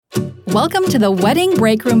Welcome to the Wedding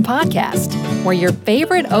Break Room Podcast, where your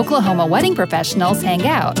favorite Oklahoma wedding professionals hang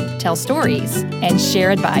out, tell stories, and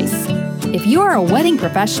share advice. If you are a wedding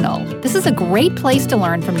professional, this is a great place to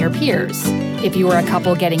learn from your peers. If you are a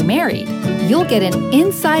couple getting married, you'll get an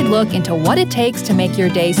inside look into what it takes to make your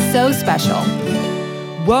day so special.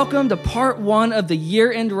 Welcome to part one of the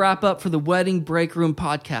year-end wrap-up for the Wedding Break Room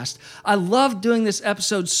podcast. I love doing this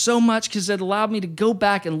episode so much because it allowed me to go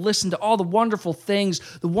back and listen to all the wonderful things,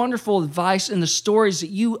 the wonderful advice, and the stories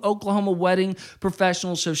that you Oklahoma wedding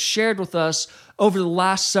professionals have shared with us over the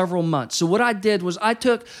last several months. So what I did was I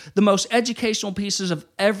took the most educational pieces of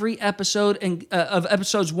every episode and of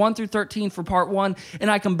episodes 1 through 13 for part one, and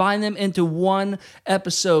I combined them into one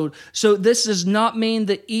episode. So this does not mean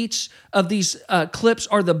that each of these clips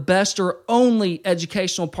are the best or only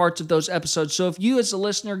educational parts of those episodes. So if you as a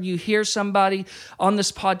listener, you hear somebody on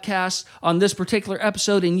this podcast, on this particular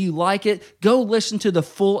episode, and you like it, go listen to the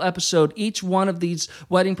full episode. Each one of these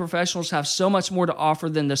wedding professionals have so much more to offer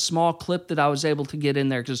than the small clip that I was able to get in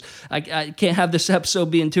there, because I can't have this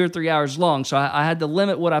episode being 2 or 3 hours long. So I had to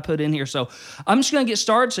limit what I put in here. So I'm just going to get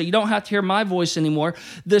started so you don't have to hear my voice anymore.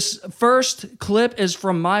 This first clip is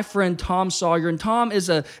from my friend Tom Sawyer, and Tom is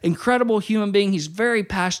an incredible human being. He's very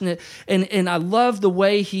passionate, and I love the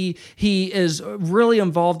way he is really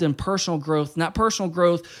involved in personal growth, and that personal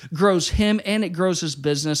growth grows him and it grows his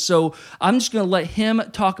business. So I'm just going to let him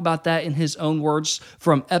talk about that in his own words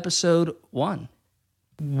from episode 1.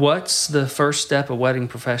 What's the first step a wedding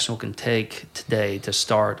professional can take today to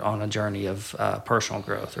start on a journey of personal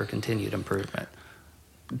growth or continued improvement?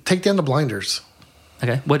 Take down the blinders.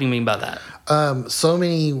 Okay, what do you mean by that? So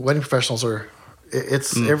many wedding professionals are.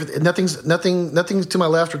 It's everything. Nothing's to my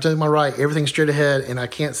left or to my right. Everything's straight ahead, and I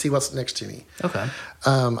can't see what's next to me. Okay.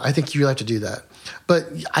 I think you really have to do that, but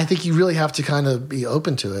I think you really have to kind of be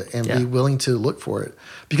open to it and be willing to look for it,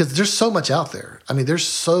 because there's so much out there. I mean, there's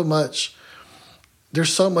so much.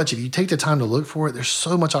 If you take the time to look for it, there's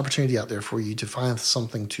so much opportunity out there for you to find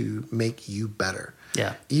something to make you better.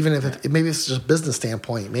 Yeah. Even if maybe it's just a business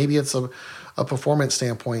standpoint, maybe it's a performance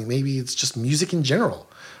standpoint, maybe it's just music in general.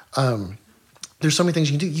 There's so many things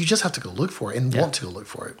you can do. You just have to go look for it and want to go look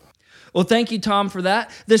for it. Well, thank you, Tom, for that.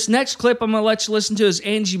 This next clip I'm going to let you listen to is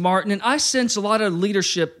Angie Martin, and I sense a lot of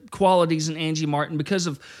leadership qualities in Angie Martin because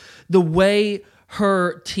of the way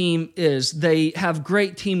her team is. They have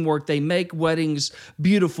great teamwork. They make weddings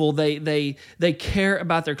beautiful. They care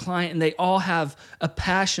about their client, and they all have a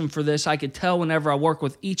passion for this. I could tell whenever I work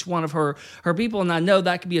with each one of her people, and I know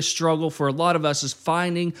that could be a struggle for a lot of us, is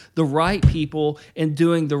finding the right people and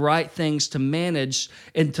doing the right things to manage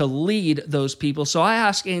and to lead those people. So I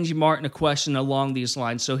asked Angie Martin a question along these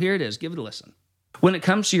lines. So here it is. Give it a listen. When it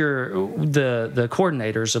comes to the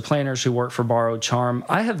coordinators, the planners who work for Borrowed Charm,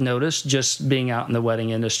 I have noticed just being out in the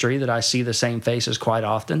wedding industry that I see the same faces quite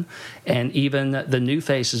often. And even the new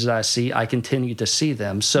faces that I see, I continue to see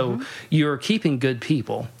them. So you're keeping good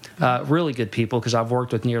people, really good people, because I've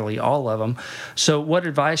worked with nearly all of them. So what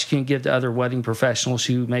advice can you give to other wedding professionals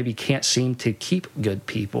who maybe can't seem to keep good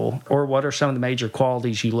people? Or what are some of the major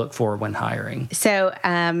qualities you look for when hiring? So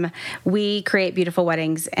we create beautiful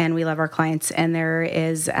weddings, and we love our clients, and there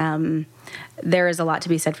is a lot to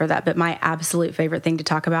be said for that. But my absolute favorite thing to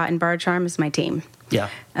talk about in Borrowed Charm is my team. Yeah.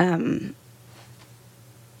 I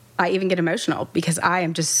even get emotional because I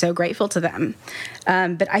am just so grateful to them.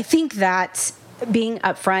 But I think that being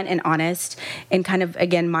upfront and honest and kind of,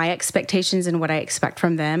 again, my expectations and what I expect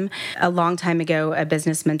from them. A long time ago, a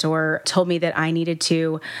business mentor told me that I needed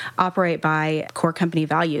to operate by core company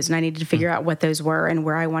values, and I needed to figure out what those were and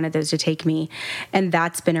where I wanted those to take me. And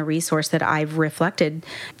that's been a resource that I've reflected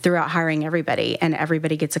throughout hiring everybody, and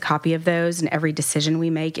everybody gets a copy of those, and every decision we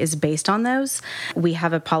make is based on those. We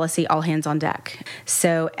have a policy, all hands on deck.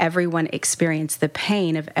 So everyone experienced the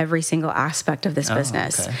pain of every single aspect of this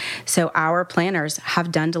business. Okay. So our planners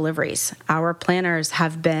have done deliveries. Our planners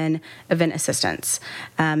have been event assistants.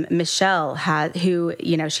 Michelle who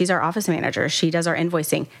she's our office manager. She does our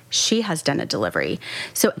invoicing. She has done a delivery.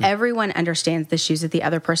 So everyone understands the shoes that the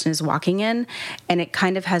other person is walking in, and it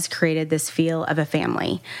kind of has created this feel of a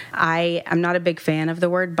family. I am not a big fan of the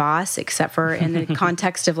word boss, except for in the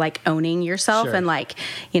context of like owning yourself and like,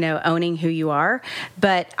 owning who you are.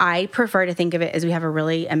 But I prefer to think of it as we have a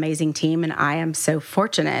really amazing team, and I am so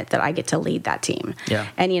fortunate that I get to lead that team. Yeah.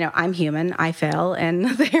 And, I'm human. I fail, and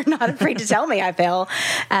they're not afraid to tell me I fail.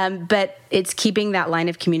 But it's keeping that line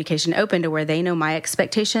of communication open to where they know my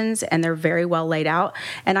expectations, and they're very well laid out,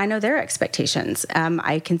 and I know their expectations.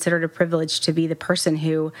 I consider it a privilege to be the person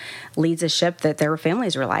who leads a ship that their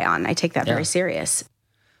families rely on. I take that very serious.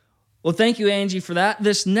 Well, thank you, Angie, for that.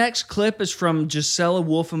 This next clip is from Gisela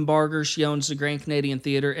Wolfenbarger. She owns the Grand Canadian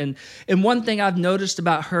Theater. And one thing I've noticed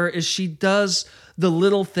about her is she does the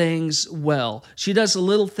little things well. She does the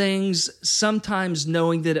little things sometimes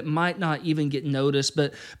knowing that it might not even get noticed.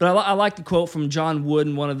 But I like the quote from John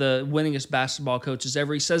Wooden, one of the winningest basketball coaches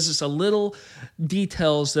ever. He says it's a little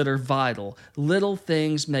details that are vital. Little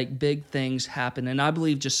things make big things happen. And I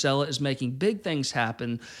believe Gisela is making big things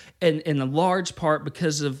happen in a large part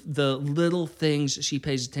because of the little things she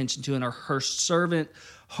pays attention to and her servant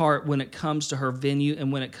heart when it comes to her venue and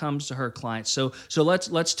when it comes to her clients. So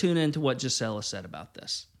let's tune into what Gisela said about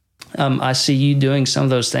this. I see you doing some of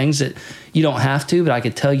those things that you don't have to, but I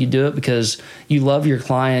could tell you do it because you love your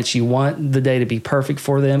clients. You want the day to be perfect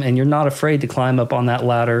for them, and you're not afraid to climb up on that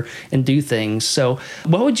ladder and do things. So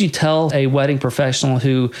what would you tell a wedding professional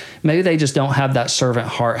who maybe they just don't have that servant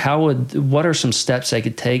heart? What are some steps they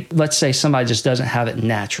could take? Let's say somebody just doesn't have it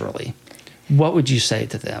naturally. What would you say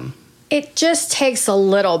to them? It just takes a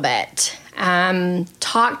little bit.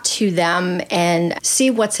 Talk to them and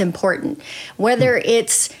see what's important. Whether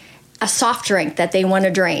it's a soft drink that they want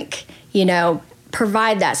to drink,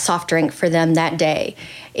 provide that soft drink for them that day.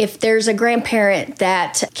 If there's a grandparent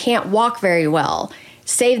that can't walk very well,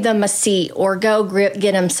 save them a seat or go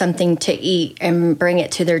get them something to eat and bring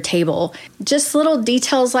it to their table. Just little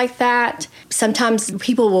details like that. Sometimes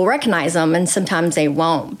people will recognize them and sometimes they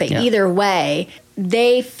won't. But either way,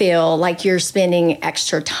 they feel like you're spending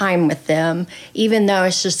extra time with them, even though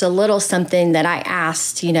it's just a little something that I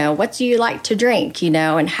asked, what do you like to drink,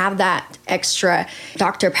 and have that extra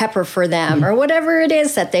Dr. Pepper for them or whatever it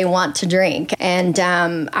is that they want to drink. And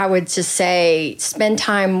I would just say spend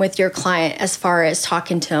time with your client as far as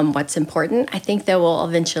talking to them what's important. I think they will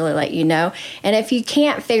eventually let you know. And if you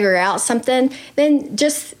can't figure out something, then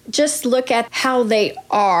just look at how they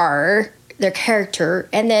are, their character,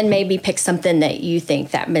 and then maybe pick something that you think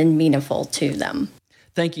that been meaningful to them.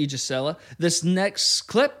 Thank you, Gisela. This next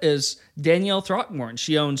clip is Danielle Throckmorton.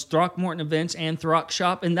 She owns Throckmorton Events and Throck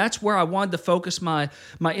Shop, and that's where I wanted to focus my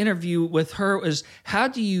interview with her is how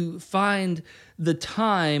do you find the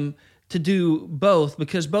time to do both,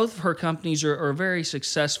 because both of her companies are very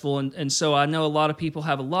successful. And so I know a lot of people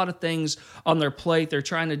have a lot of things on their plate. They're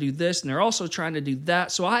trying to do this and they're also trying to do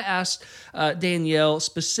that. So I asked Danielle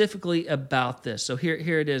specifically about this. So here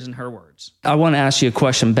it is in her words. I want to ask you a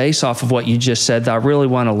question based off of what you just said that I really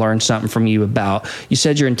want to learn something from you about. You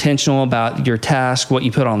said you're intentional about your task, what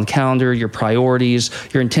you put on the calendar, your priorities.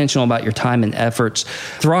 You're intentional about your time and efforts.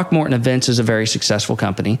 Throckmorton Events is a very successful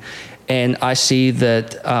company. And I see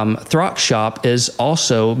that Throck Shop is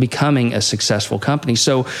also becoming a successful company.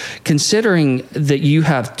 So considering that you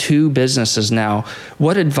have two businesses now,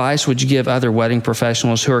 what advice would you give other wedding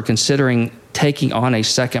professionals who are considering taking on a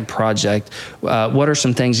second project? What are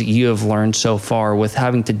some things that you have learned so far with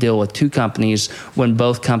having to deal with two companies when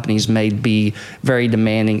both companies may be very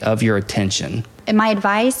demanding of your attention? And my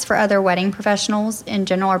advice for other wedding professionals in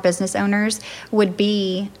general or business owners would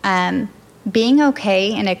be being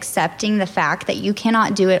okay and accepting the fact that you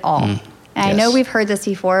cannot do it all. And I know we've heard this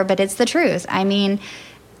before, but it's the truth. I mean,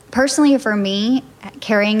 personally for me,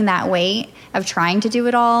 carrying that weight of trying to do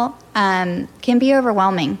it all can be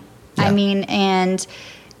overwhelming. I mean, and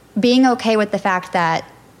being okay with the fact that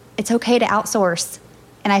it's okay to outsource.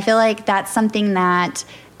 And I feel like that's something that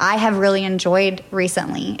I have really enjoyed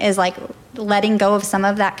recently is like letting go of some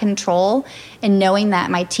of that control and knowing that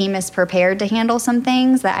my team is prepared to handle some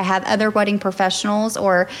things, that I have other wedding professionals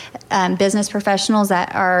or business professionals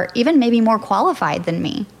that are even maybe more qualified than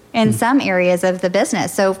me in some areas of the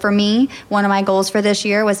business. So for me, one of my goals for this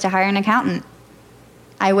year was to hire an accountant.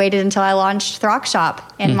 I waited until I launched Throck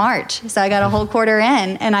Shop in March. So I got a whole quarter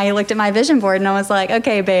in and I looked at my vision board and I was like,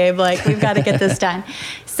 okay, babe, like we've got to get this done.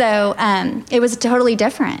 So it was a totally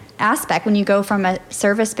different aspect when you go from a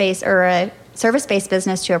service-based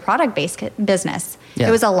business to a product-based business. Yeah.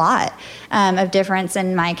 It was a lot of difference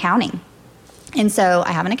in my accounting. And so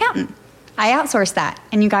I have an accountant. I outsourced that.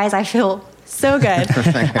 And you guys, I feel so good.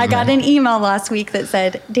 I got an email last week that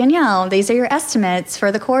said, Danielle, these are your estimates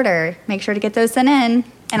for the quarter. Make sure to get those sent in.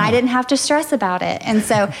 And I didn't have to stress about it. And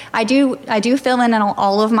so I do fill in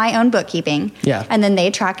all of my own bookkeeping. Yeah. And then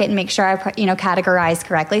they track it and make sure I categorize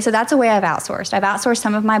correctly. So that's a way I've outsourced. I've outsourced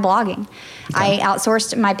some of my blogging. Okay. I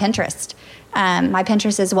outsourced my Pinterest. My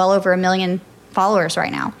Pinterest is well over 1 million followers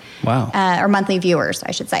right now. Wow. Or monthly viewers,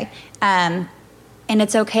 I should say. And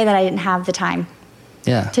it's okay that I didn't have the time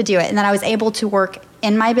to do it. And that I was able to work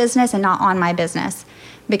in my business and not on my business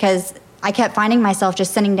because I kept finding myself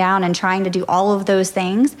just sitting down and trying to do all of those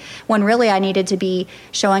things when really I needed to be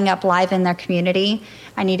showing up live in their community.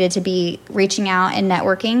 I needed to be reaching out and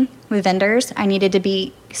networking with vendors. I needed to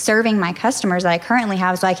be serving my customers that I currently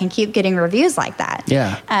have so I can keep getting reviews like that.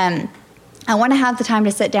 Yeah. I want to have the time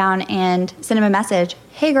to sit down and send them a message.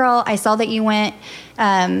 Hey, girl, I saw that you went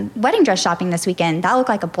wedding dress shopping this weekend. That looked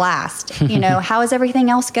like a blast. How is everything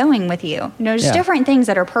else going with you? Just different things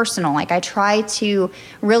that are personal. Like I try to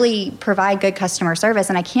really provide good customer service,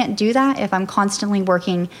 and I can't do that if I'm constantly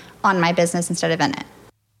working on my business instead of in it.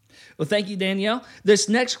 Well, thank you, Danielle. This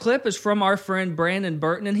next clip is from our friend Brandon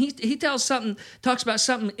Burton, and he talks about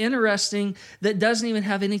something interesting that doesn't even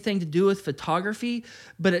have anything to do with photography,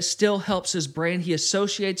 but it still helps his brand. He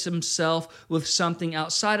associates himself with something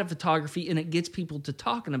outside of photography, and it gets people to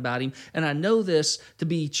talking about him. And I know this to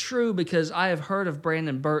be true because I have heard of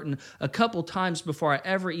Brandon Burton a couple times before I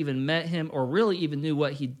ever even met him or really even knew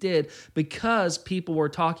what he did, because people were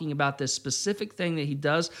talking about this specific thing that he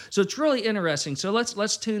does. So it's really interesting. So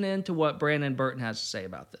let's tune in to what Brandon Burton has to say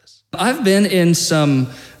about this. I've been in some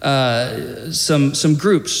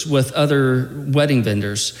groups with other wedding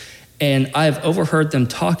vendors, and I've overheard them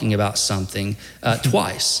talking about something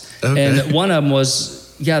twice. Okay. And one of them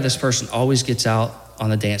was, this person always gets out on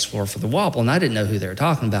the dance floor for the wobble, and I didn't know who they were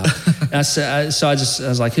talking about. And I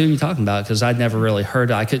was like, who are you talking about? Because I'd never really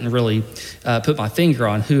heard it. I couldn't really put my finger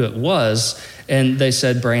on who it was. And they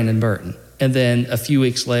said Brandon Burton. And then a few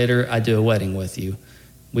weeks later, I do a wedding with you.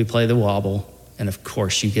 We play the wobble, and of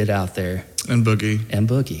course you get out there. And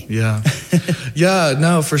boogie. Yeah. Yeah,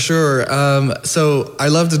 no, for sure. So I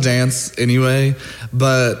love to dance anyway,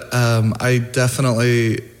 but I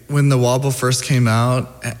definitely, when the wobble first came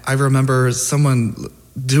out, I remember someone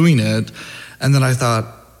doing it, and then I thought,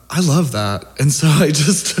 I love that. And so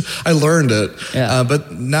I learned it. Yeah.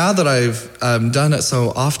 But now that I've done it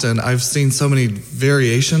so often, I've seen so many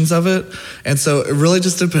variations of it. And so it really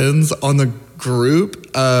just depends on the group.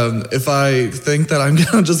 If I think that I'm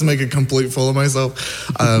gonna just make a complete fool of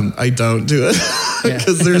myself, I don't do it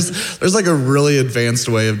because there's like a really advanced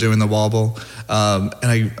way of doing the wobble,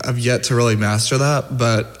 and I've yet to really master that.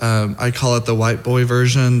 But I call it the white boy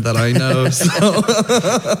version that I know.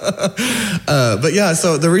 But yeah,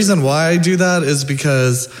 so the reason why I do that is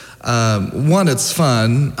because one, it's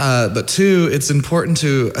fun, but two, it's important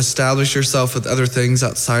to establish yourself with other things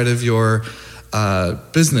outside of your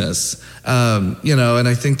business, and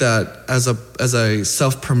I think that as a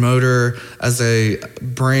self-promoter, as a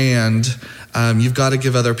brand, you've got to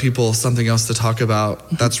give other people something else to talk about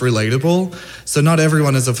that's relatable. So not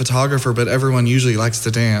everyone is a photographer, but everyone usually likes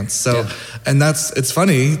to dance. So, and it's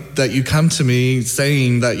funny that you come to me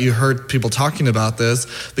saying that you heard people talking about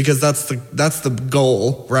this, because that's the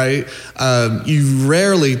goal, right? You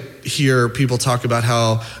rarely hear people talk about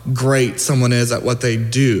how great someone is at what they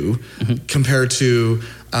do compared to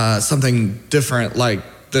something different like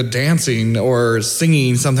the dancing or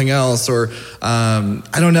singing something else, or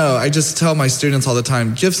I don't know. I just tell my students all the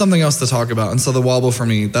time, give something else to talk about. And so the wobble for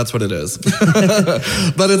me, that's what it is.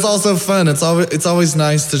 But it's also fun. It's always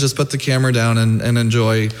nice to just put the camera down and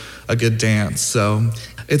enjoy a good dance. So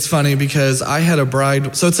it's funny because I had a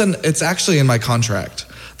bride. So it's actually in my contract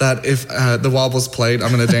that if the wobble's played,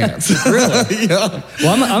 I'm going to dance. Really? Yeah.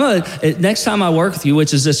 Well, I'm gonna next time I work with you,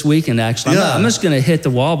 which is this weekend actually, I'm just going to hit the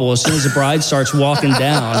wobble as soon as the bride starts walking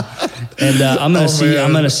down, and I'm going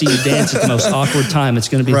to see you dance at the most awkward time. It's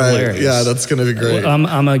going to be hilarious. Yeah, that's going to be great. I'm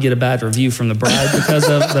going to get a bad review from the bride because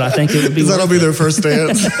of, but I think it would be. Because that'll be their first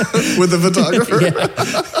dance with the photographer.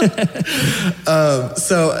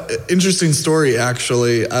 So interesting story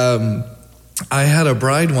actually. I had a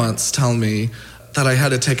bride once tell me that I had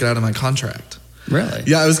to take it out of my contract. Really?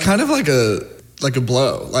 Yeah, it was kind of like a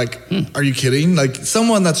blow. Like, are you kidding? Like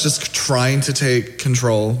someone that's just trying to take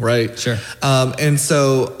control, right? Sure. And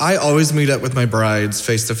so I always meet up with my brides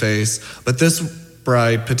face to face, but this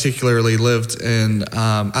bride particularly lived in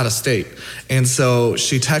out of state, and so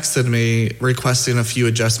she texted me requesting a few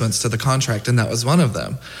adjustments to the contract, and that was one of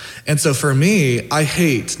them. And so for me, I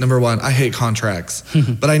hate contracts,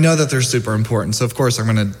 but I know that they're super important, so of course I'm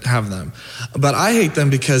going to have them. But I hate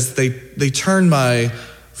them because they turn my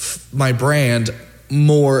brand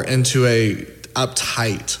more into a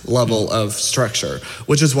uptight level of structure,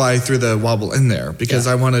 which is why I threw the wobble in there, because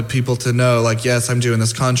I wanted people to know, like, yes, I'm doing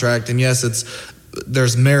this contract, and yes,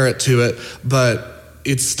 there's merit to it, but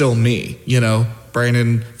it's still me,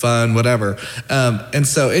 Brandon, fun, whatever. And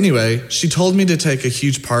so anyway, she told me to take a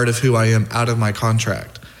huge part of who I am out of my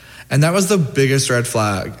contract. And that was the biggest red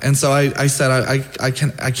flag. And so I said,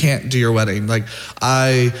 I can't do your wedding. Like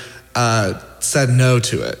I said no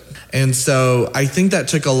to it. And so I think that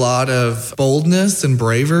took a lot of boldness and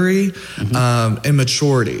bravery and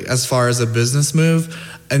maturity as far as a business move.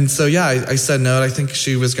 And so, yeah, I said no. I think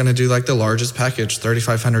she was going to do like the largest package,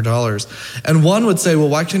 $3,500. And one would say, well,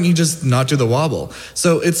 why can't you just not do the wobble?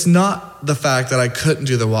 So it's not the fact that I couldn't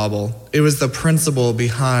do the wobble. It was the principle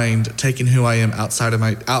behind taking who I am out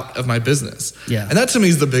of my business. Yeah. And that to me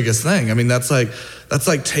is the biggest thing. I mean, that's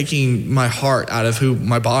like taking my heart out of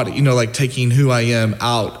my body, like taking who I am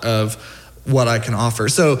out of what I can offer.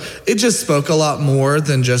 So it just spoke a lot more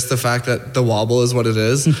than just the fact that the wobble is what it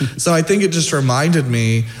is. So I think it just reminded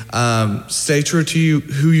me, stay true to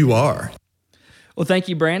who you are. Well, thank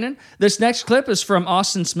you, Brandon. This next clip is from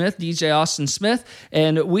Austin Smith, DJ Austin Smith,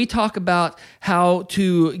 and we talk about how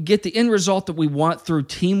to get the end result that we want through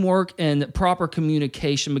teamwork and proper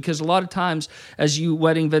communication, because a lot of times, as you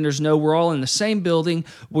wedding vendors know, we're all in the same building,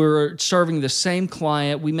 we're serving the same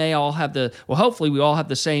client, we may all have hopefully we all have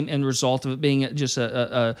the same end result of it being just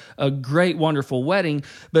a great, wonderful wedding,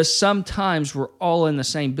 but sometimes we're all in the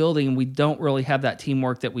same building and we don't really have that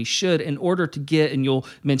teamwork that we should in order to get, and you'll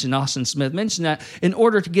mention Austin Smith, mention that, in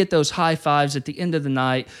order to get those high fives at the end of the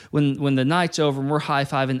night, when the night's over and we're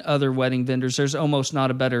high-fiving other wedding vendors, there's almost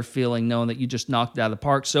not a better feeling knowing that you just knocked it out of the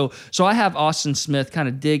park. So I have Austin Smith kind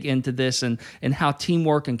of dig into this and how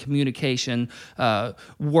teamwork and communication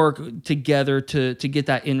work together to get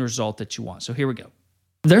that end result that you want. So here we go.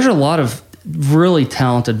 There's a lot of really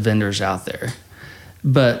talented vendors out there,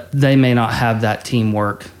 but they may not have that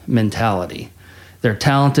teamwork mentality. They're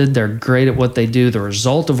talented, they're great at what they do, the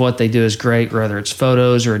result of what they do is great, whether it's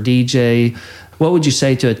photos or a DJ. What would you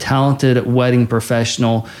say to a talented wedding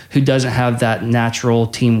professional who doesn't have that natural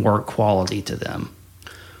teamwork quality to them?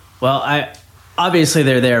 Well, obviously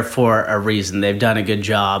they're there for a reason. They've done a good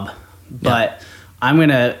job, but I'm going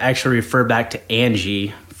to actually refer back to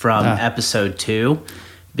Angie from episode 2,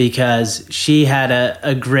 because she had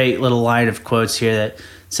a great little line of quotes here that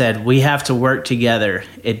said, we have to work together.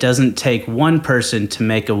 It doesn't take one person to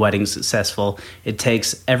make a wedding successful. It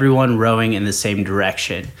takes everyone rowing in the same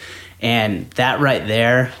direction. And that right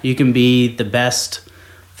there, you can be the best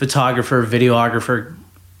photographer, videographer,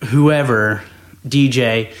 whoever,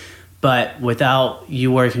 DJ, but without you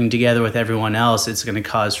working together with everyone else, it's going to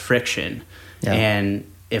cause friction. Yeah. And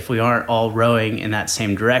if we aren't all rowing in that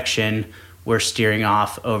same direction, we're steering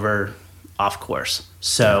off course.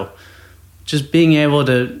 So just being able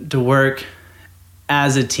to work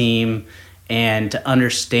as a team and to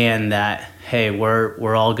understand that, hey,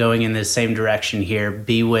 we're all going in the same direction here.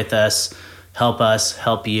 Be with us,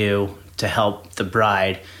 help you to help the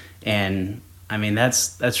bride. And I mean,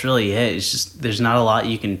 that's really it. It's just, there's not a lot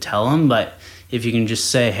you can tell them, but if you can just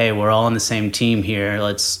say, hey, we're all on the same team here,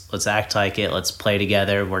 let's act like it, let's play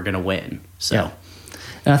together, we're going to win. So. Yeah.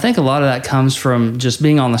 And I think a lot of that comes from just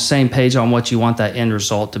being on the same page on what you want that end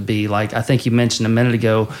result to be. Like I think you mentioned a minute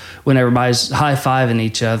ago, when everybody's high-fiving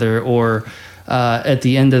each other, or at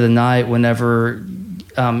the end of the night, whenever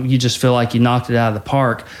you just feel like you knocked it out of the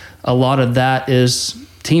park, a lot of that is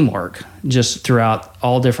teamwork just throughout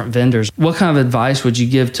all different vendors. What kind of advice would you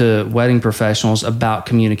give to wedding professionals about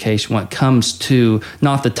communication when it comes to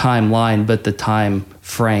not the timeline, but the time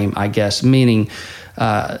frame, I guess? Meaning,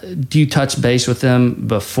 do you touch base with them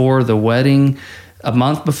before the wedding, a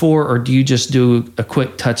month before, or do you just do a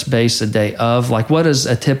quick touch base a day of? Like, what is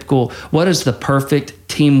the perfect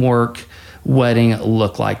teamwork wedding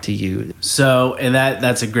look like to you? So, and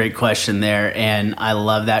that's a great question there. And I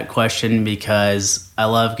love that question because I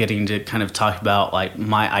love getting to kind of talk about like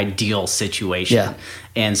my ideal situation. Yeah.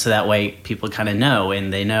 And so that way people kind of know,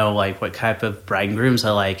 and they know like what type of bride and grooms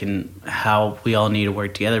I like and how we all need to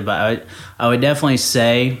work together. But I would definitely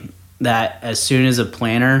say that as soon as a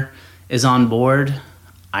planner is on board,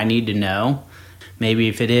 I need to know. Maybe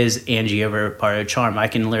if it is Angie over at Part of Charm, I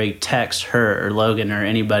can literally text her or Logan or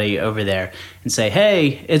anybody over there and say,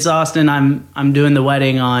 hey, it's Austin. I'm doing the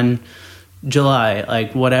wedding on July,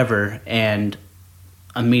 like whatever. And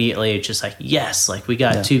immediately it's just like, yes, like we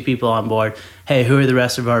got 2 people on board. Hey, who are the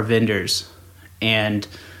rest of our vendors? And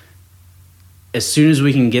as soon as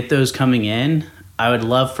we can get those coming in, I would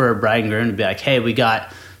love for a bride and groom to be like, hey, we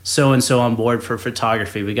got so-and-so on board for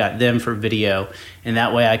photography. We got them for video. And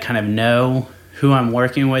that way I kind of know who I'm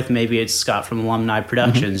working with. Maybe it's Scott from Alumni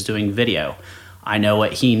Productions doing video. I know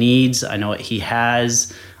what he needs. I know what he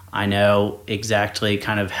has. I know exactly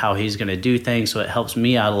kind of how he's going to do things. So it helps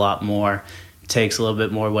me out a lot more. It takes a little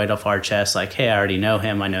bit more weight off our chest. Like, hey, I already know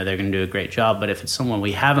him. I know they're going to do a great job. But if it's someone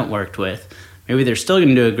we haven't worked with, maybe they're still going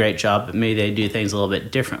to do a great job, but maybe they do things a little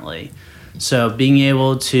bit differently. So being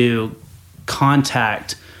able to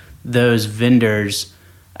contact those vendors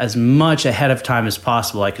as much ahead of time as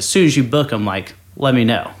possible. Like as soon as you book them, like let me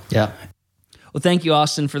know. Yeah. Well, thank you,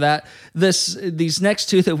 Austin, for that. These next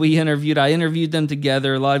two that we interviewed, I interviewed them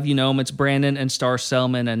together. A lot of you know them. It's Brandon and Star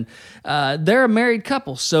Selman, and they're a married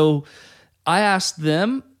couple. So I asked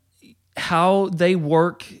them how they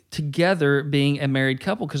work together being a married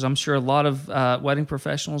couple, because I'm sure a lot of wedding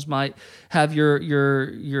professionals might have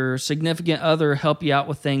your significant other help you out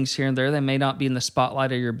with things here and there. They may not be in the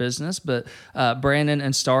spotlight of your business, but Brandon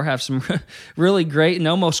and Star have some really great and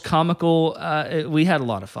almost comical. We had a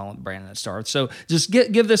lot of fun with Brandon and Star. So just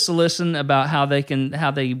give this a listen about how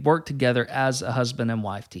they work together as a husband and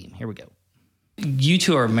wife team. Here we go. You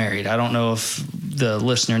two are married. I don't know if the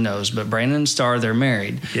listener knows, but Brandon and Star, they're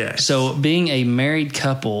married. Yes. So being a married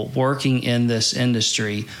couple working in this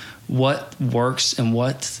industry, what works and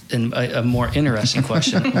a more interesting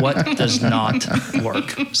question, what does not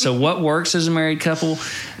work? So what works as a married couple,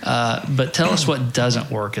 but tell us what doesn't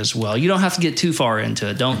work as well. You don't have to get too far into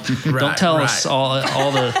it. Don't tell us all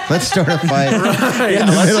the... Let's start a fight.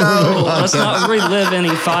 Let's not relive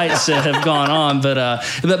any fights that have gone on,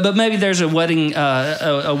 but maybe there's a wedding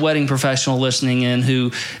professional listening in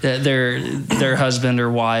who their husband or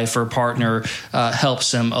wife or partner helps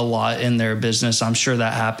them a lot in their business. I'm sure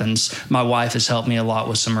that happens. My wife has helped me a lot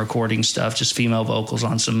with some recording stuff, just female vocals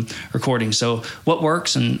on some recording. So what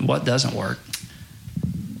works and what doesn't work?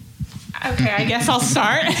 Okay, I guess I'll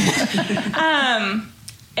start.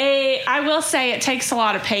 I will say it takes a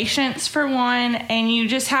lot of patience for one, and you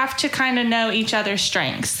just have to kind of know each other's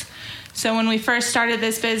strengths. So when we first started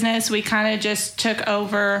this business, we kind of just took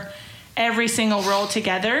over every single role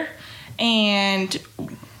together, and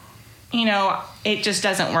it just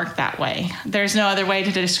doesn't work that way. There's no other way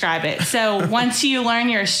to describe it. So once you learn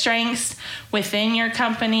your strengths within your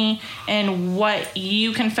company and what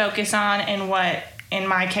you can focus on and what, in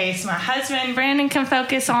my case, my husband, Brandon, can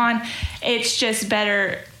focus on, it's just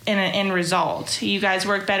better in an end result. You guys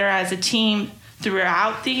work better as a team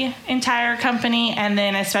throughout the entire company, and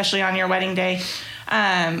then especially on your wedding day,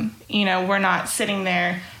 we're not sitting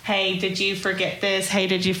there, hey, did you forget this? Hey,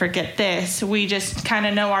 did you forget this? We just kind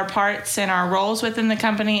of know our parts and our roles within the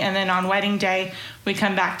company, and then on wedding day, we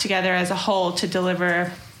come back together as a whole to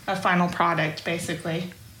deliver a final product,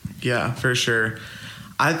 basically. Yeah, for sure.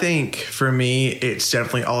 I think for me, it's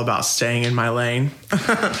definitely all about staying in my lane.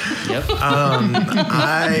 Yep.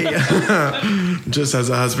 I just as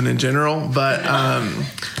a husband in general, but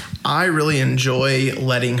I really enjoy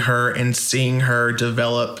letting her and seeing her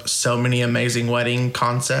develop so many amazing wedding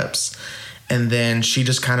concepts. And then she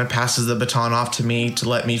just kind of passes the baton off to me to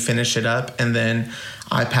let me finish it up. And then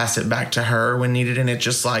I pass it back to her when needed. And it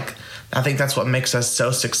just I think that's what makes us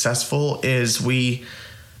so successful is we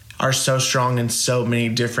are so strong in so many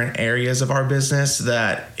different areas of our business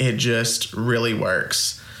that it just really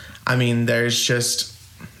works. I mean, there's just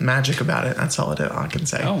magic about it. That's all I can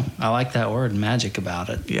say. Oh, I like that word, magic about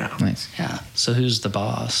it. Yeah. Nice. Yeah. So who's the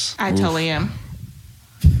boss? I totally am.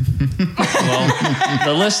 Well,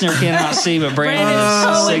 the listener cannot see, but Brandon is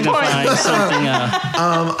totally signifying something.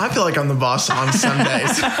 I feel like I'm the boss on some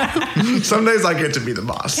days. Some days I get to be the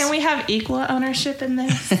boss. Can we have equal ownership in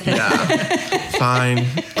this? Yeah. Fine.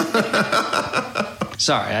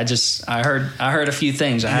 Sorry, I heard a few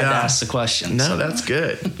things. I had to ask the question. No, that's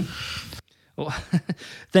good. Well,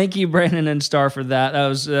 thank you, Brandon and Star, for that. That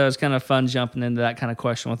was kind of fun jumping into that kind of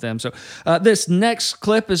question with them. So this next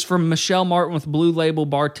clip is from Michelle Martin with Blue Label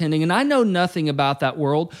Bartending, and I know nothing about that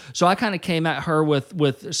world, so I kind of came at her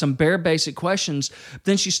with some bare basic questions.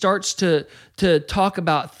 Then she starts to talk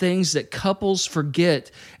about things that couples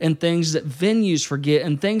forget and things that venues forget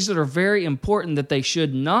and things that are very important that they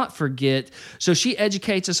should not forget. So she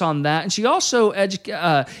educates us on that, and she also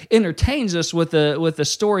entertains us with a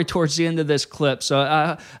story towards the end of this clip. So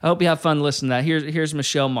I hope you have fun listening to that. Here's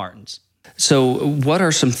Michelle Martins. So what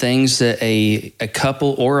are some things that a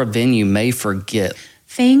couple or a venue may forget?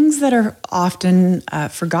 Things that are often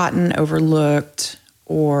forgotten, overlooked,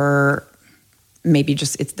 or maybe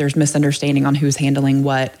just there's misunderstanding on who's handling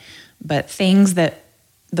what, but things that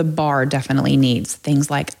the bar definitely needs. Things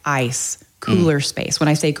like ice, cooler space. When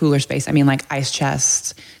I say cooler space, I mean like ice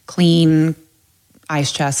chests, clean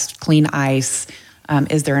ice chests, clean ice.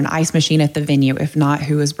 Is there an ice machine at the venue? If not,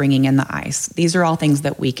 who is bringing in the ice? These are all things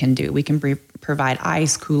that we can do. We can provide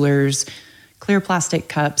ice, coolers, clear plastic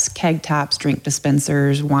cups, keg taps, drink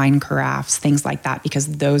dispensers, wine carafes, things like that, because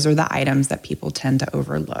those are the items that people tend to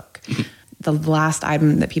overlook. The last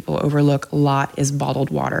item that people overlook a lot is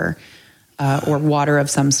bottled water or water of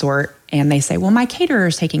some sort. And they say, well, my caterer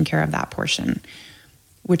is taking care of that portion,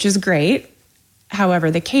 which is great.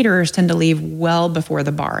 However, the caterers tend to leave well before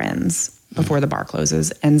the bar ends, before the bar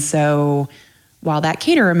closes. And so while that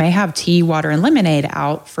caterer may have tea, water, and lemonade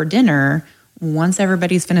out for dinner, once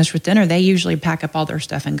everybody's finished with dinner, they usually pack up all their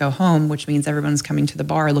stuff and go home, which means everyone's coming to the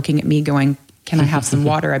bar looking at me going, can I have some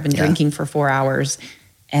water? I've been drinking for 4 hours,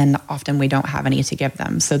 and often we don't have any to give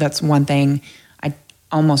them. So that's one thing I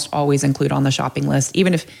almost always include on the shopping list.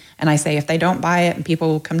 Even if, and I say, if they don't buy it and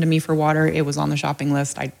people come to me for water, it was on the shopping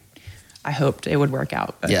list. I hoped it would work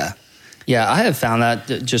out. But. Yeah, I have found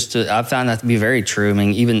that I've found that to be very true. I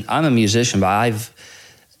mean, even I'm a musician, but I've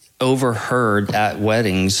overheard at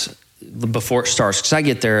weddings before it starts, because I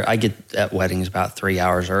get at weddings about 3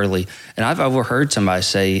 hours early, and I've overheard somebody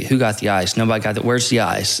say, who got the ice? Nobody got where's the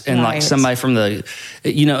ice? And like somebody from the,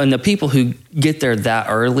 and the people who get there that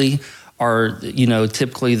early are,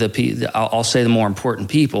 typically I'll say the more important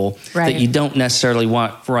people that you don't necessarily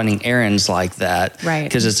want running errands like that. Right.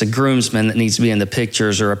 Because it's a groomsman that needs to be in the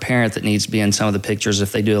pictures, or a parent that needs to be in some of the pictures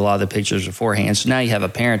if they do a lot of the pictures beforehand. So now you have a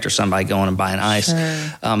parent or somebody going and buying ice.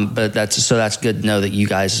 Sure. But that's good to know that you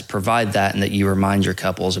guys provide that and that you remind your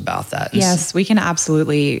couples about that. Yes, we can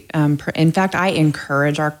absolutely. In fact, I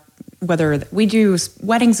encourage whether we do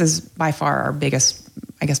weddings is by far our biggest,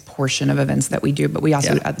 I guess, portion of events that we do, but we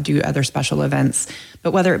also do other special events.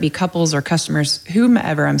 But whether it be couples or customers,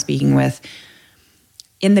 whomever I'm speaking with,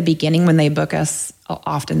 in the beginning when they book us,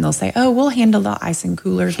 often they'll say, oh, we'll handle the ice and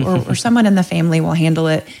coolers, or someone in the family will handle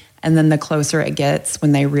it. And then the closer it gets,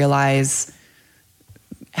 when they realize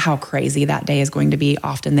how crazy that day is going to be,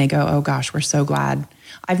 often they go, oh gosh, we're so glad.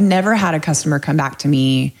 I've never had a customer come back to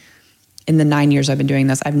me in the 9 years I've been doing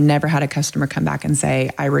this. I've never had a customer come back and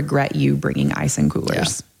say, I regret you bringing ice and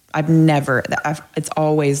coolers. I've never, it's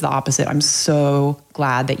always the opposite. I'm so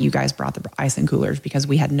glad that you guys brought the ice and coolers, because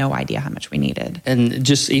we had no idea how much we needed. And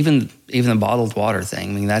just even the bottled water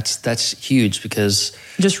thing, I mean, that's huge, because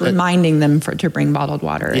just reminding them to bring bottled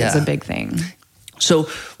water is a big thing. So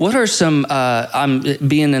what are some,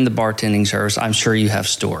 being in the bartending service, I'm sure you have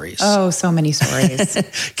stories. Oh, so many stories.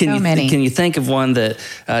 Can you think of one that,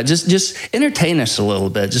 just entertain us a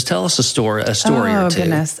little bit? Just tell us a story or two. Oh,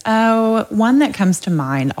 goodness. One that comes to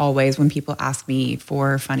mind always when people ask me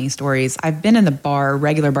for funny stories. I've been in the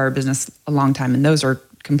regular bar business a long time, and those are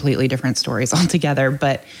completely different stories altogether.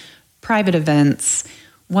 But private events,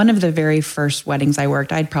 one of the very first weddings I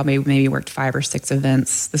worked, I'd probably maybe worked 5 or 6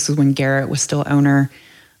 events. This was when Garrett was still owner.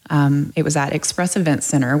 It was at Express Event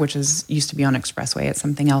Center, which used to be on Expressway. It's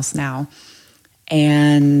something else now.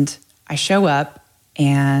 And I show up,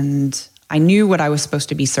 and I knew what I was supposed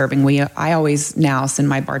to be serving. I always now send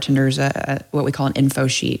my bartenders what we call an info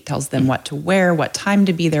sheet. Tells them what to wear, what time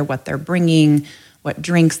to be there, what they're bringing, what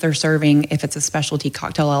drinks they're serving. If it's a specialty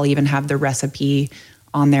cocktail, I'll even have the recipe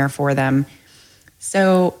on there for them.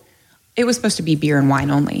 So it was supposed to be beer and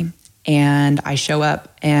wine only. And I show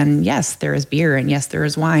up, and yes, there is beer, and yes, there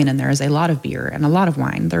is wine, and there is a lot of beer and a lot of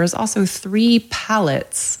wine. There is also 3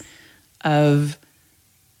 pallets of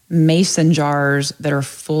mason jars that are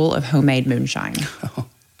full of homemade moonshine.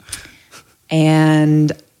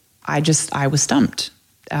 And I was stumped.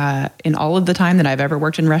 In all of the time that I've ever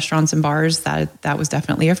worked in restaurants and bars, that was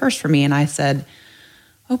definitely a first for me. And I said,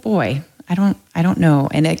 oh boy, I don't know.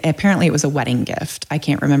 And apparently it was a wedding gift. I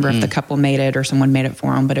can't remember if the couple made it or someone made it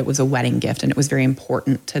for them, but it was a wedding gift, and it was very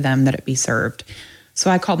important to them that it be served. So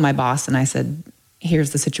I called my boss and I said,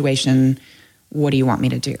 here's the situation. What do you want me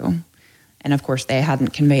to do? And of course they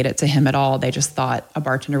hadn't conveyed it to him at all. They just thought, a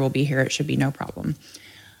bartender will be here. It should be no problem.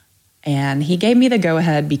 And he gave me the go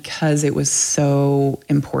ahead because it was so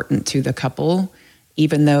important to the couple,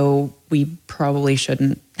 even though we probably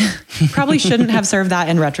shouldn't have served that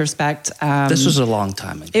in retrospect. This was a long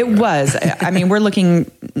time ago. It was. I mean, we're looking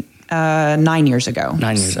 9 years ago.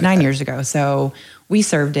 9 years ago. 9 years ago. So we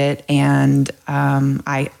served it, and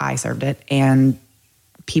I served it, and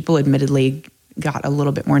people admittedly got a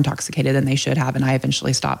little bit more intoxicated than they should have, and I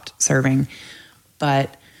eventually stopped serving.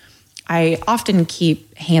 But I often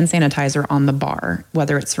keep hand sanitizer on the bar,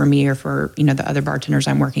 whether it's for me or for, the other bartenders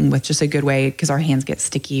I'm working with, just a good way, because our hands get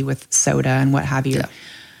sticky with soda and what have you.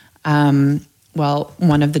 Yeah. Well,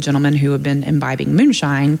 one of the gentlemen who had been imbibing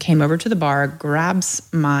moonshine came over to the bar, grabs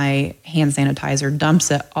my hand sanitizer, dumps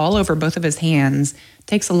it all over both of his hands,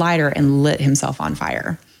 takes a lighter and lit himself on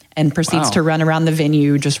fire, and proceeds to run around the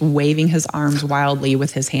venue just waving his arms wildly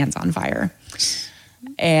with his hands on fire.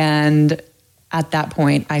 And at that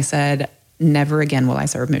point, I said, never again will I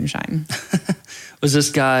serve moonshine. Was this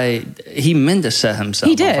guy, he meant to set himself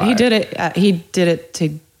on fire? He did it. He did it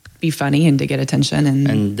to be funny and to get attention.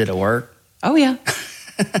 And did it work? Oh, yeah.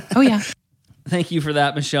 Oh, yeah. Thank you for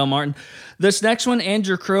that, Michelle Martin. This next one,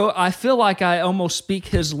 Andrew Crow, I feel like I almost speak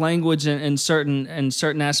his language in certain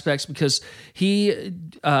aspects because he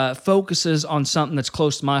focuses on something that's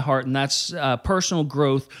close to my heart, and that's personal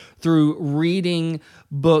growth through reading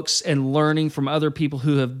books and learning from other people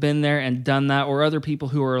who have been there and done that, or other people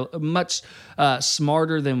who are much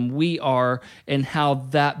smarter than we are, and how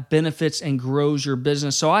that benefits and grows your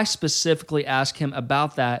business. So I specifically asked him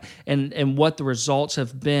about that and what the results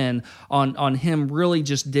have been on him really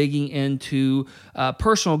just digging into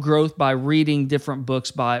personal growth by reading different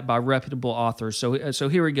books by reputable authors. So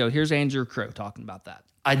here we go. Here's Andrew Crow talking about that.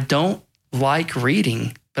 I don't like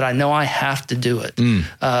reading, but I know I have to do it.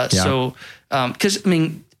 So, because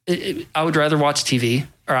I would rather watch TV,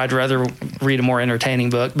 or I'd rather read a more entertaining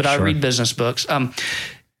book, but I read business books.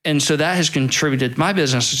 And so that has contributed my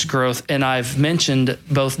business's growth. And I've mentioned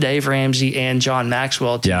both Dave Ramsey and John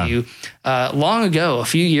Maxwell to you long ago, a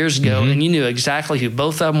few years ago, and you knew exactly who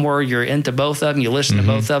both of them were. You're into both of them. You listen to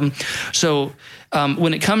both of them. So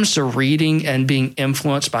when it comes to reading and being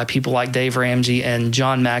influenced by people like Dave Ramsey and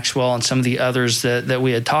John Maxwell and some of the others that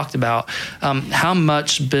we had talked about, how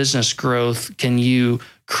much business growth can you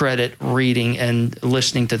credit reading and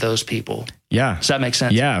listening to those people? Yeah. Does that make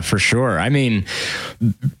sense? Yeah, for sure. I mean,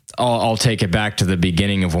 I'll take it back to the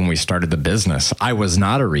beginning of when we started the business. I was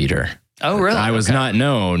not a reader. Oh, really? I was not.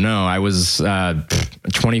 No. I was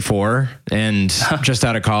 24 and just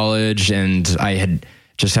out of college, and I had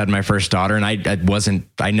just had my first daughter, and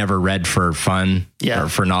I never read for fun or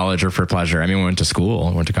for knowledge or for pleasure. I mean, we went to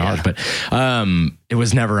school, went to college, but it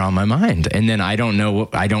was never on my mind. And then I don't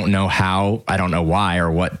know how, I don't know why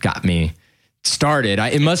or what got me started.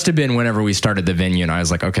 It must have been whenever we started the venue, and I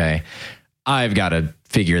was like, okay, I've got to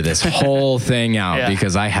figure this whole thing out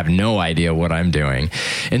because I have no idea what I'm doing.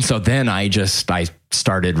 And so then I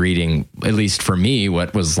started reading, at least for me,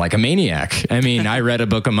 what was like a maniac. I mean, I read a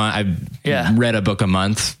book a month. I've read a book a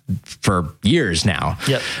month for years now.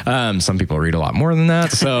 Some people read a lot more than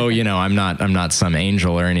that. So, I'm not some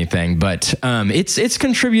angel or anything, but it's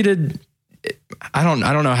contributed. I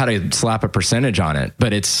don't know how to slap a percentage on it,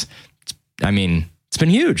 but it's been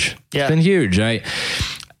huge. It's been huge.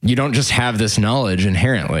 You don't just have this knowledge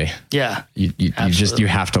inherently. Yeah. You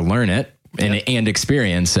have to learn it and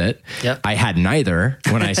experience it. I had neither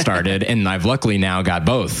when I started, and I've luckily now got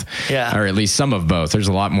both. Or at least some of both. There's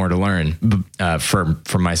a lot more to learn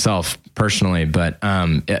for myself personally, but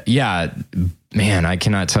man, I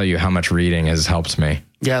cannot tell you how much reading has helped me.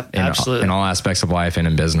 Absolutely. In all aspects of life and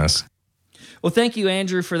in business. Well, thank you,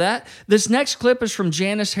 Andrew, for that. This next clip is from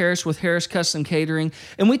Janice Harris with Harris Custom Catering,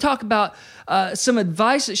 and we talk about some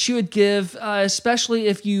advice that she would give, especially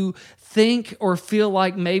if you think or feel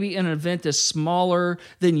like maybe an event is smaller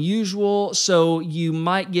than usual, so you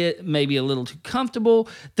might get maybe a little too comfortable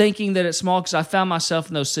thinking that it's small, because I found myself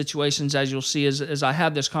in those situations, as you'll see as I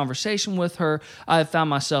have this conversation with her. I have found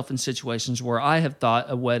myself in situations where I have thought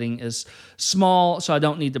a wedding is small, so I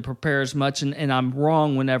don't need to prepare as much, and I'm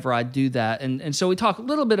wrong whenever I do that. And so we talk a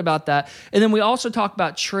little bit about that, and then we also talk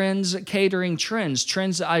about trends, catering trends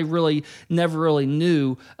that I really never really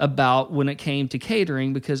knew about when it came to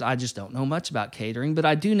catering, because I just don't know much about catering, but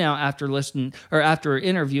I do now after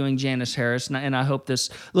interviewing Janice Harris, and I hope this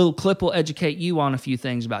little clip will educate you on a few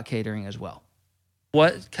things about catering as well.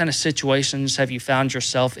 What kind of situations have you found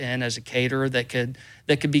yourself in as a caterer that could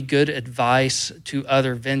be good advice to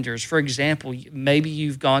other vendors? For example, maybe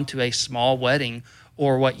you've gone to a small wedding,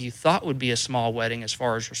 or what you thought would be a small wedding as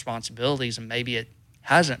far as responsibilities, and maybe it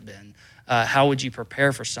hasn't been. How would you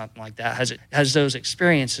prepare for something like that? Has those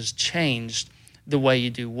experiences changed the way you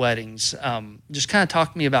do weddings? Just kind of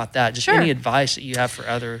talk to me about that. Just any advice that you have for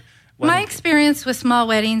other wedding. My experience with small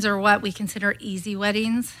weddings, or what we consider easy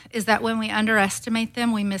weddings, is that when we underestimate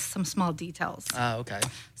them, we miss some small details. Okay.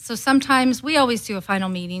 So sometimes we always do a final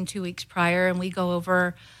meeting 2 weeks prior, and we go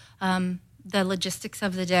over the logistics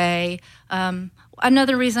of the day.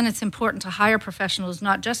 Another reason it's important to hire professionals,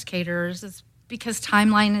 not just caterers, is because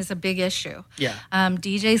timeline is a big issue.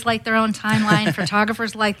 DJs like their own timeline,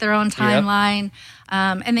 photographers like their own timeline,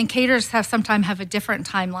 and then caterers sometimes have a different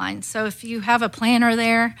timeline. So if you have a planner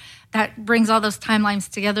there that brings all those timelines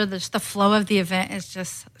together, the flow of the event is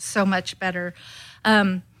just so much better.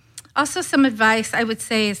 Also, some advice I would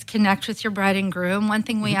say is connect with your bride and groom. One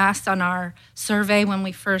thing we asked on our survey when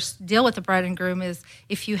we first deal with the bride and groom is,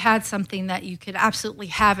 if you had something that you could absolutely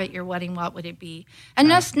have at your wedding, what would it be? And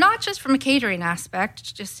that's not just from a catering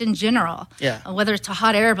aspect, just in general. Whether it's a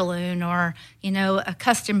hot air balloon or, a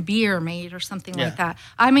custom beer made or something like that.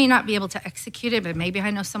 I may not be able to execute it, but maybe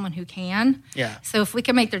I know someone who can. So if we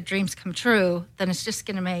can make their dreams come true, then it's just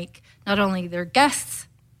going to make not only their guests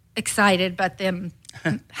excited, but them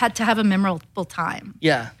had to have a memorable time.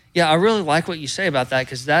 Yeah. Yeah, I really like what you say about that,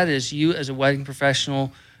 because that is you as a wedding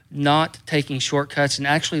professional not taking shortcuts and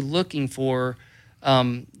actually looking for,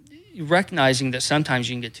 recognizing that sometimes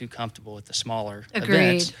you can get too comfortable with the smaller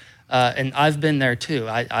events. And I've been there too.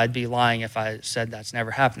 I'd be lying if I said that's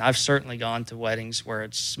never happened. I've certainly gone to weddings where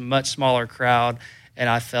it's much smaller crowd, and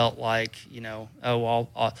I felt like,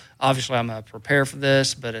 obviously I'm going to prepare for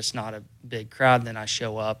this, but it's not a big crowd. And then I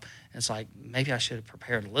show up, and it's like, maybe I should have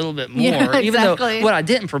prepared a little bit more, exactly. even though what I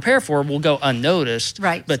didn't prepare for will go unnoticed.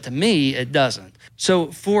 Right. But to me, it doesn't.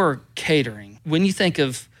 So for catering, when you think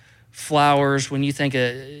of flowers, when you think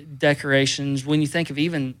of decorations, when you think of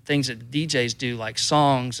even things that DJs do, like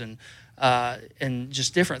songs and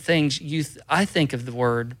just different things, I think of the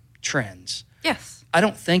word trends. Yes. I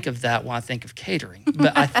don't think of that when I think of catering,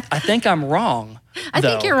 but I think I'm wrong. I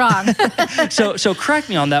think you're wrong. So correct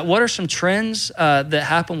me on that. What are some trends that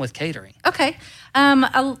happen with catering? Okay.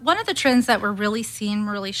 One of the trends that we're really seeing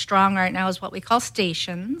really strong right now is what we call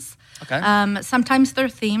stations. Okay. Sometimes they're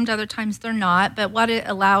themed, other times they're not. But what it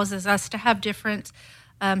allows is us to have different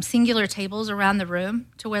singular tables around the room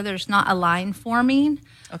to where there's not a line forming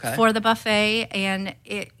for the buffet, and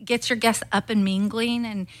it gets your guests up and mingling.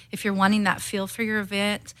 And if you're wanting that feel for your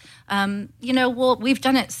event, we've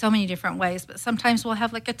done it so many different ways, but sometimes we'll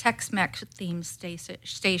have like a Tex-Mex theme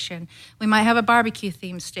station. We might have a barbecue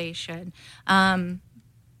theme station.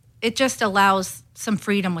 It just allows some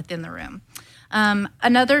freedom within the room.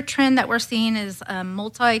 Another trend that we're seeing is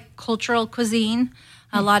multicultural cuisine.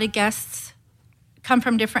 A lot of guests come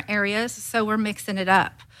from different areas, so we're mixing it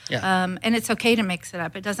up. Yeah. And it's okay to mix it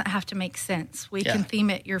up. It doesn't have to make sense. We can theme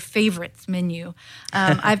it your favorites menu.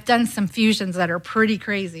 I've done some fusions that are pretty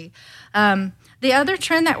crazy. The other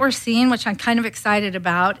trend that we're seeing, which I'm kind of excited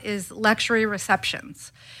about, is luxury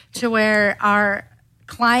receptions, to where our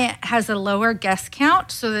client has a lower guest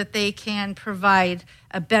count so that they can provide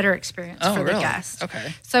a better experience for the guest.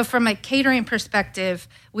 Okay. So from a catering perspective,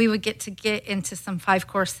 we would get into some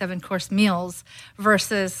 5-course, 7-course meals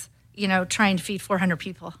versus, trying to feed 400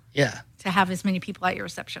 people. Yeah. To have as many people at your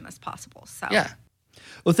reception as possible. So yeah.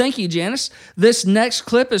 Well, thank you, Janice. This next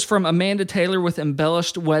clip is from Amanda Taylor with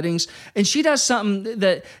Embellished Weddings, and she does something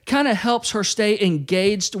that kind of helps her stay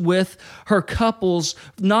engaged with her couples,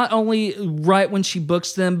 not only right when she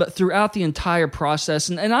books them, but throughout the entire process.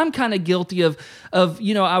 And I'm kind of guilty of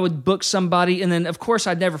I would book somebody, and then, of course,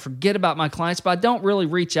 I'd never forget about my clients, but I don't really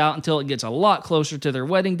reach out until it gets a lot closer to their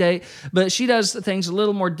wedding date. But she does things a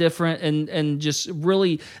little more different and just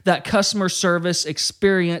really that customer service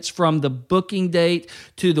experience from the booking date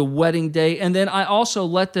to the wedding day. And then I also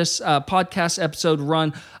let this podcast episode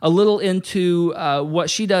run a little into what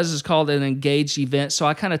she does is called an engaged event. So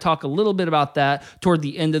I kind of talk a little bit about that toward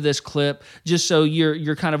the end of this clip, just so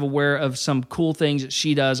you're kind of aware of some cool things that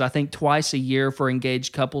she does, I think twice a year for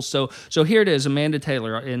engaged couples. So here it is, Amanda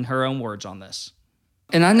Taylor in her own words on this.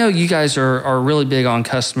 And I know you guys are really big on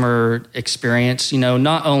customer experience,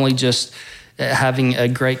 not only just having a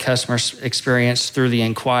great customer experience through the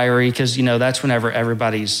inquiry, because, that's whenever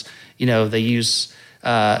everybody's, they use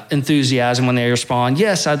enthusiasm when they respond,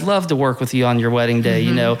 yes, I'd love to work with you on your wedding day,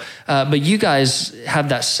 but you guys have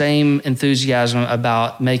that same enthusiasm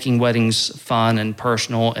about making weddings fun and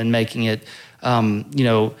personal and making it,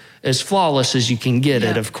 as flawless as you can get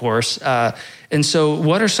it, of course. And so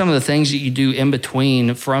what are some of the things that you do in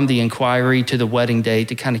between from the inquiry to the wedding day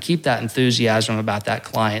to kind of keep that enthusiasm about that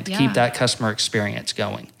client, to keep that customer experience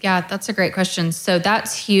going? Yeah, that's a great question. So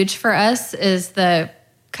that's huge for us, is the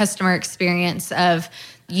customer experience of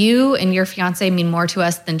you and your fiance mean more to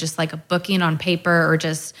us than just like a booking on paper, or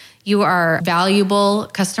just you are valuable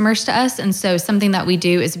customers to us. And so something that we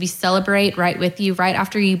do is we celebrate right with you. Right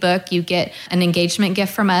after you book, you get an engagement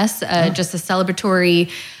gift from us, just a celebratory,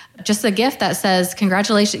 just a gift that says,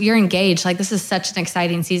 congratulations, you're engaged. Like, this is such an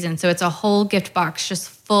exciting season. So it's a whole gift box just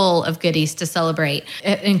full of goodies to celebrate.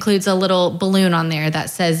 It includes a little balloon on there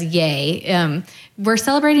that says, yay. We're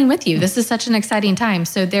celebrating with you. This is such an exciting time.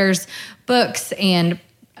 So there's books and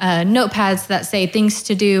notepads that say things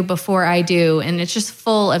to do before I do. And it's just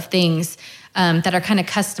full of things that are kind of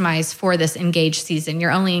customized for this engaged season.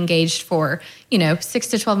 You're only engaged for, 6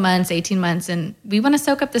 to 12 months, 18 months, and we want to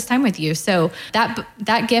soak up this time with you. So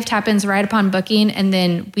that gift happens right upon booking. And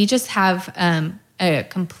then we just have a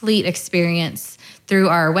complete experience through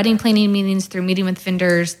our wedding planning meetings, through meeting with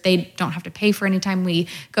vendors. They don't have to pay for any time. We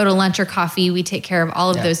go to lunch or coffee. We take care of all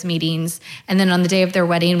of those meetings. And then on the day of their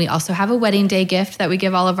wedding, we also have a wedding day gift that we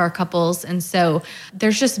give all of our couples. And so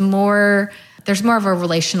there's more of a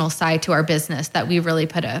relational side to our business that we really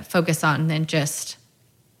put a focus on than just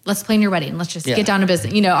let's plan your wedding. Let's just get down to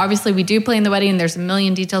business. You know, obviously we do plan the wedding. There's a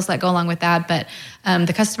million details that go along with that, but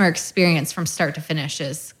the customer experience from start to finish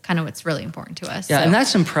is kind of what's really important to us. Yeah, and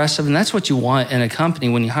that's impressive, and that's what you want in a company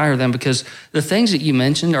when you hire them, because the things that you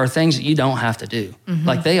mentioned are things that you don't have to do. Mm-hmm.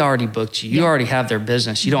 Like they already booked you. You already have their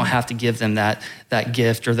business. You don't have to give them that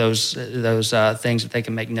gift or those things that they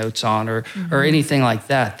can make notes on or anything like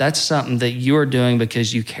that. That's something that you're doing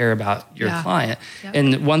because you care about your client. Yep.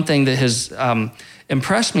 And one thing that has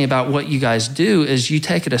impressed me about what you guys do is you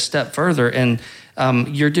take it a step further, and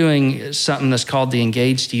you're doing something that's called the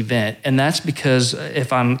engaged event. And that's because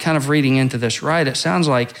if I'm kind of reading into this right, it sounds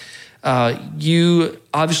like you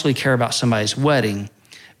obviously care about somebody's wedding,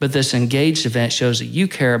 but this engaged event shows that you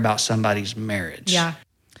care about somebody's marriage. Yeah.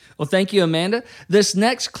 Well, thank you, Amanda. This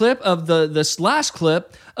next clip of this last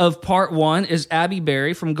clip of part 1 is Abby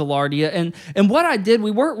Berry from Gaillardia. And what I did,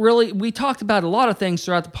 we talked about a lot of things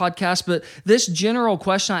throughout the podcast, but this general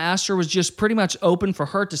question I asked her was just pretty much open for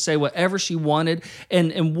her to say whatever she wanted.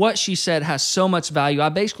 And what she said has so much value. I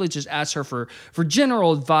basically just asked her for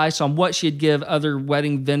general advice on what she'd give other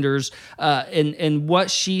wedding vendors. And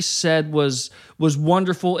what she said was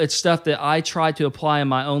wonderful. It's stuff that I try to apply in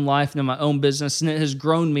my own life and in my own business, and it has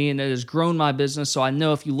grown me and it has grown my business. So I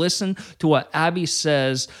know if you listen to what Abby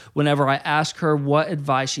says whenever I ask her what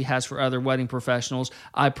advice she has for other wedding professionals,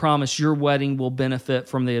 I promise your wedding will benefit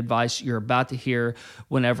from the advice you're about to hear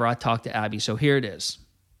whenever I talk to Abby. So here it is.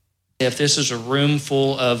 If this is a room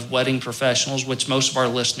full of wedding professionals, which most of our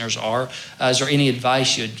listeners are, is there any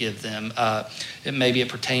advice you'd give them? Maybe it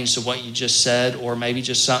pertains to what you just said, or maybe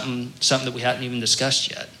just something that we hadn't even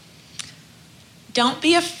discussed yet. Don't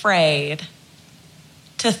be afraid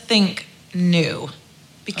to think new,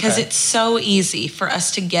 because it's so easy for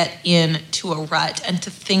us to get into a rut and to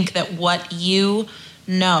think that what you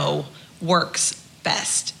know works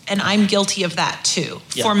best. And I'm guilty of that too.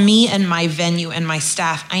 Yeah. For me and my venue and my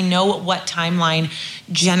staff, I know what timeline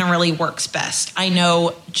generally works best. I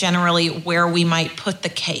know generally where we might put the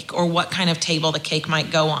cake or what kind of table the cake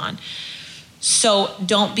might go on. So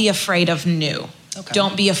don't be afraid of new. Okay.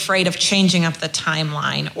 Don't be afraid of changing up the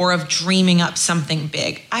timeline or of dreaming up something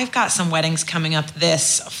big. I've got some weddings coming up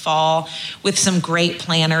this fall with some great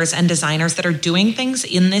planners and designers that are doing things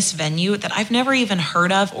in this venue that I've never even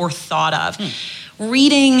heard of or thought of.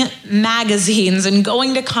 Reading magazines and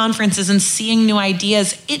going to conferences and seeing new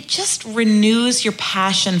ideas, it just renews your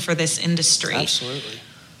passion for this industry. Absolutely.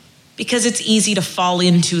 Because it's easy to fall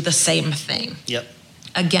into the same thing. Yep.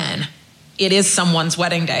 Again, it is someone's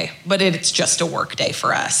wedding day, but it's just a work day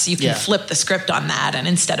for us. You can flip the script on that, and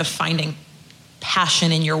instead of finding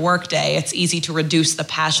passion in your work day, it's easy to reduce the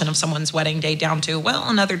passion of someone's wedding day down to, well,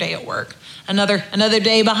 another day at work, another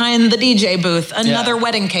day behind the DJ booth, another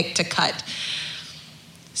wedding cake to cut.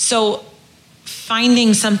 So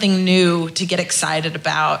finding something new to get excited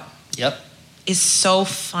about is so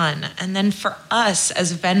fun. And then for us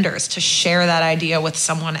as vendors to share that idea with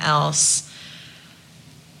someone else,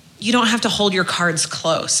 you don't have to hold your cards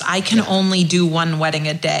close. I can only do one wedding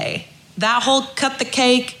a day. That whole cut the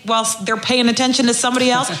cake while they're paying attention to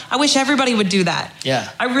somebody else, I wish everybody would do that. Yeah.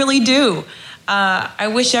 I really do.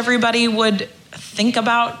 I wish everybody would think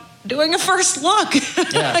about doing a first look.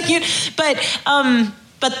 Yeah.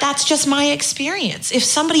 But that's just my experience. If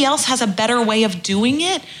somebody else has a better way of doing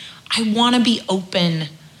it, I want to be open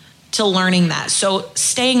to learning that. So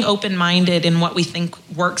staying open-minded in what we think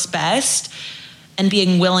works best and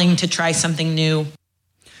being willing to try something new.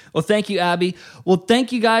 Well, thank you, Abby. Well,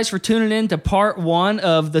 thank you guys for tuning in to part 1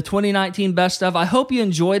 of the 2019 Best Of. I hope you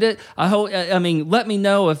enjoyed it. Let me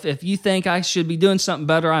know if you think I should be doing something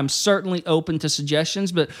better. I'm certainly open to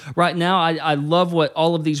suggestions, but right now I love what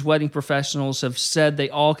all of these wedding professionals have said. They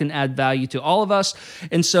all can add value to all of us.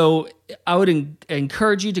 And so I would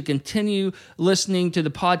encourage you to continue listening to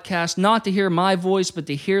the podcast, not to hear my voice, but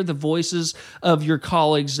to hear the voices of your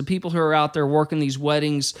colleagues, the people who are out there working these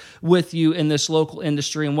weddings with you in this local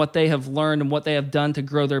industry and what they have learned and what they have done to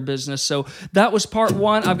grow their business. So that was part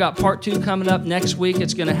 1. I've got part 2 coming up next week.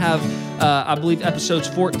 It's going to have, I believe, episodes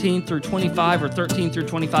 14 through 25 or 13 through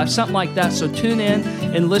 25, something like that. So tune in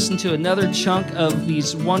and listen to another chunk of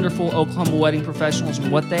these wonderful Oklahoma wedding professionals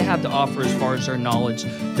and what they have to offer as far as their knowledge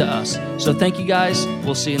to us. So thank you guys.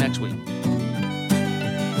 We'll see you next week.